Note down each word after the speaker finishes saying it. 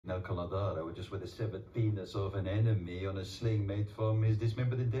Now, Nandor would just with the severed penis of an enemy on a sling made from his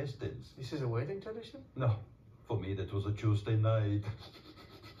dismembered intestines. This is a wedding tradition? No, for me that was a Tuesday night.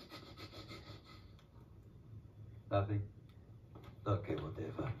 Nothing? Okay,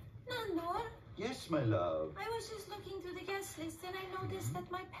 whatever. Nandor? Yes, my love. I was just looking through the guest list and I noticed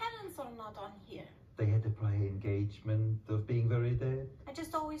that my parents are not on here. They had a prior engagement of being very dead. I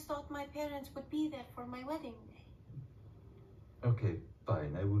just always thought my parents would be there for my wedding day. Okay,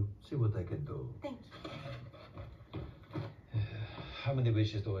 fine. I will see what I can do. Thank you. How many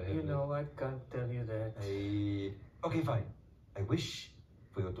wishes do I have? You know, I can't tell you that. Okay, fine. I wish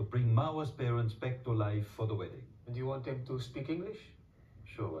for you to bring Mawa's parents back to life for the wedding. And you want them to speak English?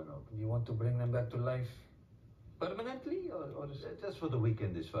 Sure, why not? You want to bring them back to life permanently, or Just for the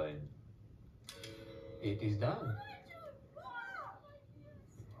weekend is fine. it is done?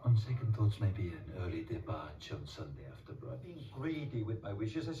 On second thoughts, maybe an early departure on Sunday after brunch. Being greedy with my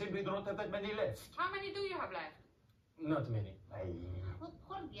wishes, I simply do not have that many left. How many do you have left? Not many. Well,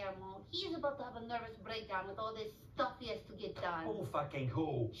 poor Guillermo. He's about to have a nervous breakdown with all this stuff he has to get done. Oh, fucking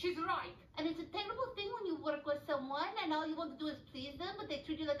who? She's right. And it's a terrible thing when you work with someone and all you want to do is please them, but they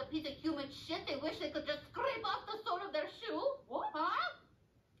treat you like a piece of human shit. They wish they could just scrape off the sole of their shoe. What? Huh?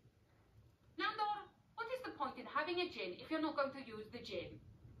 Nandor, what is the point in having a gin if you're not going to use the gin?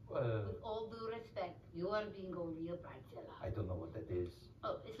 With all due respect, you are being a real bridezilla. I don't know what that is.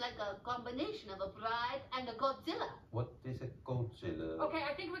 Oh, it's like a combination of a bride and a Godzilla. What is a Godzilla? Okay,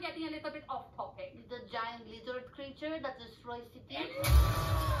 I think we're getting a little bit off topic. The giant lizard creature that destroys cities.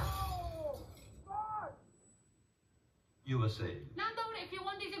 You were saying? Nandor, if you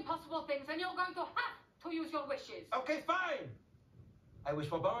want these impossible things, then you're going to have to use your wishes. Okay, fine! I wish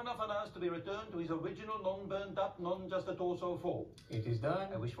for Baronov and us to be returned to his original non-burned up, non-just-a-torso form. It is done.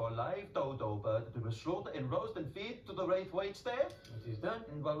 I wish for a live dodo bird to be slaughtered and roast and feed to the Wraith waits there. It is done.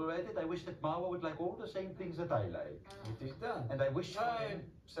 And while we're at it, I wish that Marwa would like all the same things that I like. It is done. And I wish... I'm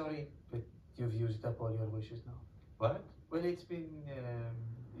sorry, but you've used up all your wishes now. What? Well, it's been,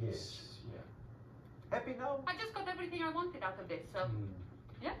 Yes. Yeah. Happy now? I just got everything I wanted out of this, so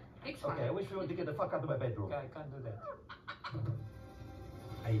yeah, it's fine. Okay, I wish we were to get the fuck out of my bedroom. I can't do that.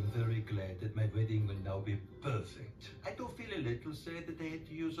 I am very glad that my wedding will now be perfect. I do feel a little sad that I had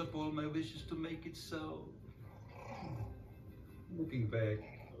to use up all my wishes to make it so. Looking back,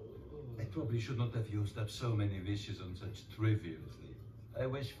 I probably should not have used up so many wishes on such trivial things. I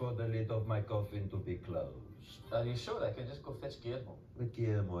wish for the lid of my coffin to be closed. Are you sure? I can just go fetch Guillermo. With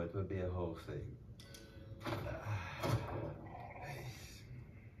Guillermo, it will be a whole thing.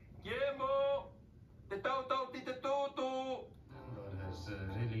 Guillermo! The toto, the toto! Nandor has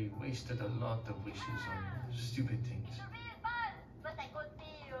really wasted a lot of wishes on stupid things.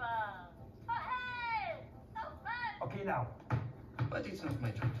 Okay, now. But it's not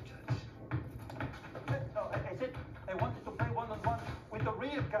my job to judge. No, I said I wanted to play one-on-one with the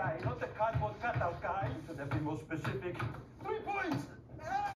real guy, not the cardboard cutout guy. You should have been more specific.